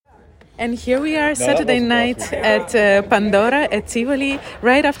And here we are Saturday night at Pandora at Tivoli,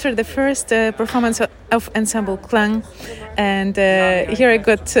 right after the first performance of Ensemble Klang. And here I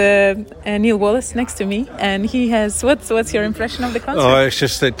got Neil Wallace next to me, and he has... What's your impression of the concert? Oh, it's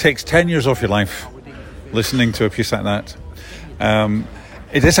just, it takes 10 years off your life listening to a piece like that.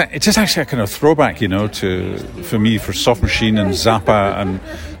 It's just actually a kind of throwback, for me, for Soft Machine and Zappa and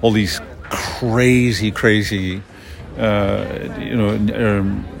all these crazy,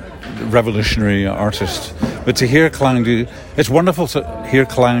 revolutionary artists. But to hear Klang it's wonderful to hear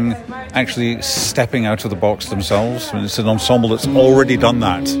Klang actually stepping out of the box themselves. I mean, it's an ensemble that's already done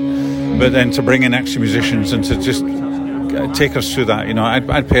that. But then to bring in extra musicians and to just take us through that,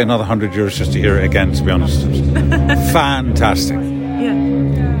 I'd pay another €100 just to hear it again, to be honest. Fantastic.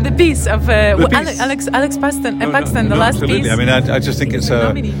 Yeah. The piece of Alex Paxton, the last absolutely. piece. I mean, I just think it's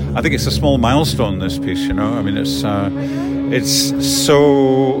a small milestone, this piece, I mean, it's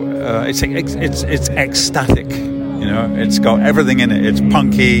so it's ecstatic, it's got everything in it. It's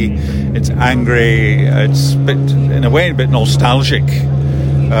punky, it's angry, it's in a way a bit nostalgic,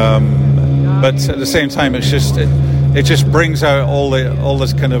 but at the same time it just brings out all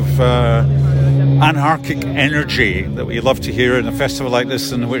this kind of anarchic energy that we love to hear in a festival like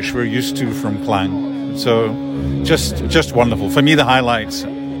this, and which we're used to from Klang. So just wonderful. For me, the highlights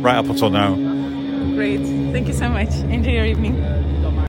right up until now. Great. Thank you so much. Enjoy your evening.